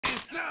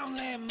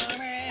Only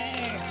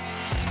money.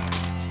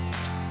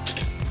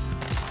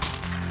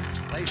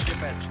 Place your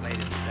bets,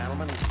 ladies and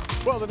gentlemen.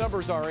 Well, the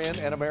numbers are in,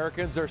 and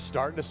Americans are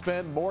starting to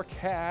spend more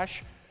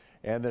cash,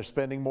 and they're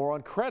spending more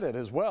on credit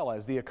as well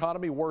as the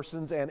economy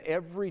worsens and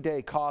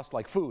everyday costs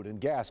like food and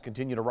gas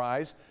continue to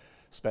rise.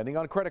 Spending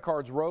on credit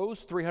cards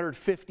rose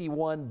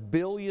 $351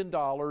 billion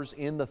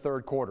in the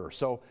third quarter.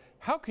 So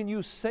how can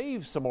you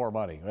save some more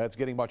money? That's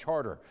getting much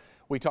harder.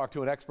 We talked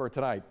to an expert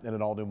tonight in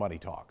an all-new Money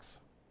Talks.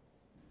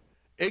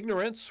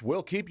 Ignorance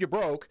will keep you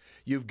broke.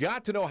 You've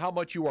got to know how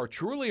much you are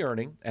truly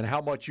earning and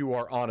how much you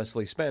are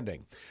honestly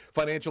spending.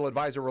 Financial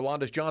advisor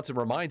Rolandis Johnson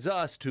reminds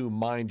us to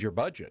mind your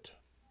budget.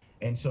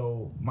 And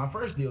so my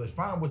first deal is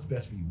find what's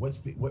best for you,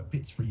 what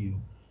fits for you.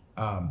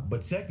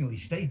 But secondly,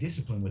 stay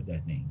disciplined with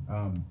that thing.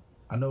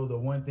 I know the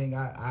one thing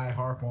I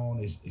harp on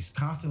is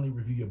constantly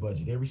review your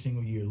budget. Every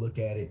single year, look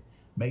at it.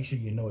 Make sure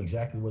you know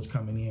exactly what's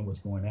coming in,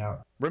 what's going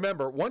out.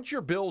 Remember, once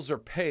your bills are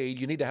paid,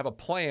 you need to have a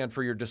plan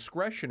for your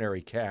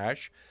discretionary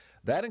cash.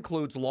 That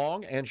includes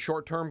long and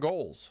short-term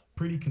goals.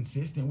 Pretty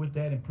consistent with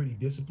that and pretty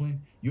disciplined,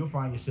 you'll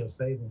find yourself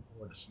saving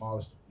for the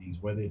smallest of things,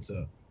 whether it's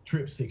a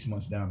trip 6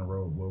 months down the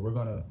road where we're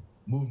going to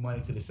move money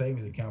to the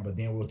savings account, but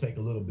then we'll take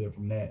a little bit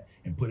from that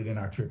and put it in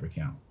our trip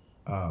account.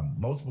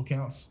 Multiple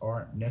accounts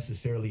aren't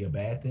necessarily a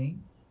bad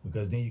thing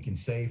because then you can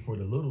save for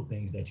the little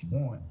things that you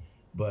want.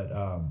 But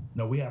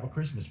no, we have a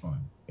Christmas fund.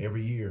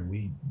 Every year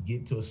we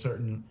get to a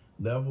certain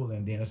level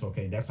and then it's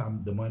okay. That's how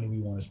the money we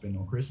want to spend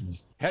on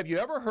Christmas. Have you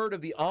ever heard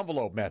of the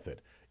envelope method?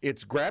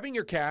 It's grabbing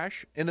your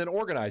cash and then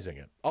organizing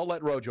it. I'll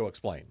let Rojo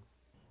explain.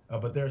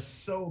 But there's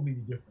so many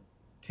different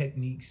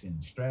techniques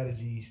and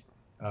strategies.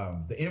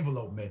 The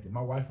envelope method,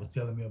 my wife was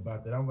telling me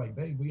about that. I'm like,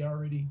 babe, we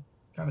already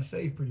kind of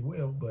saved pretty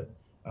well, but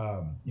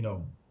you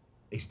know,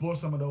 explore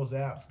some of those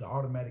apps, the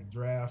automatic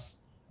drafts.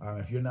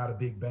 If you're not a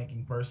big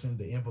banking person,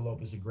 the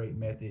envelope is a great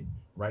method.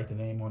 Write the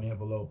name on the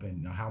envelope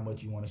and how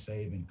much you want to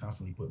save and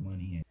constantly put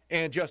money in.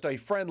 And just a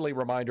friendly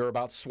reminder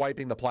about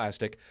swiping the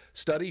plastic.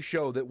 Studies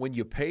show that when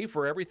you pay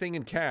for everything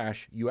in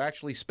cash, you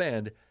actually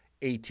spend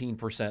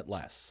 18%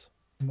 less.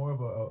 It's more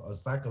of a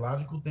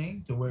psychological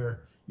thing to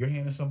where you're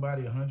handing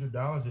somebody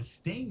 $100. It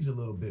stings a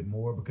little bit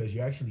more because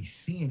you're actually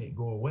seeing it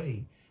go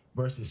away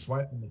versus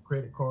swiping the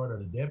credit card or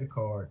the debit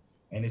card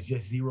and it's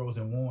just zeros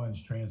and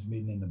ones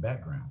transmitting in the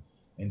background.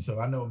 And so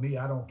I know me,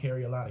 I don't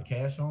carry a lot of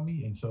cash on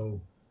me. And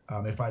so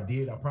if I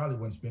did, I probably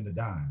wouldn't spend a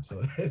dime.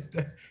 So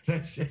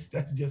that's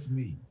just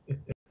me.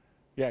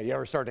 Yeah, you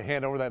ever start to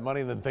hand over that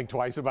money and then think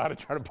twice about it,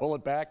 try to pull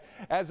it back?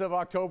 As of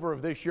October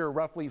of this year,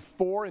 roughly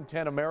 4 in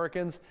 10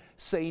 Americans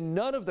say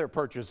none of their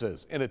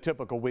purchases in a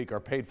typical week are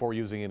paid for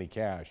using any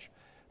cash.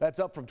 That's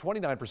up from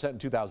 29% in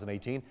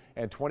 2018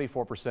 and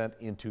 24%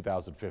 in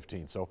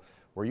 2015. So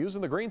we're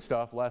using the green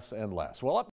stuff less and less. Well, up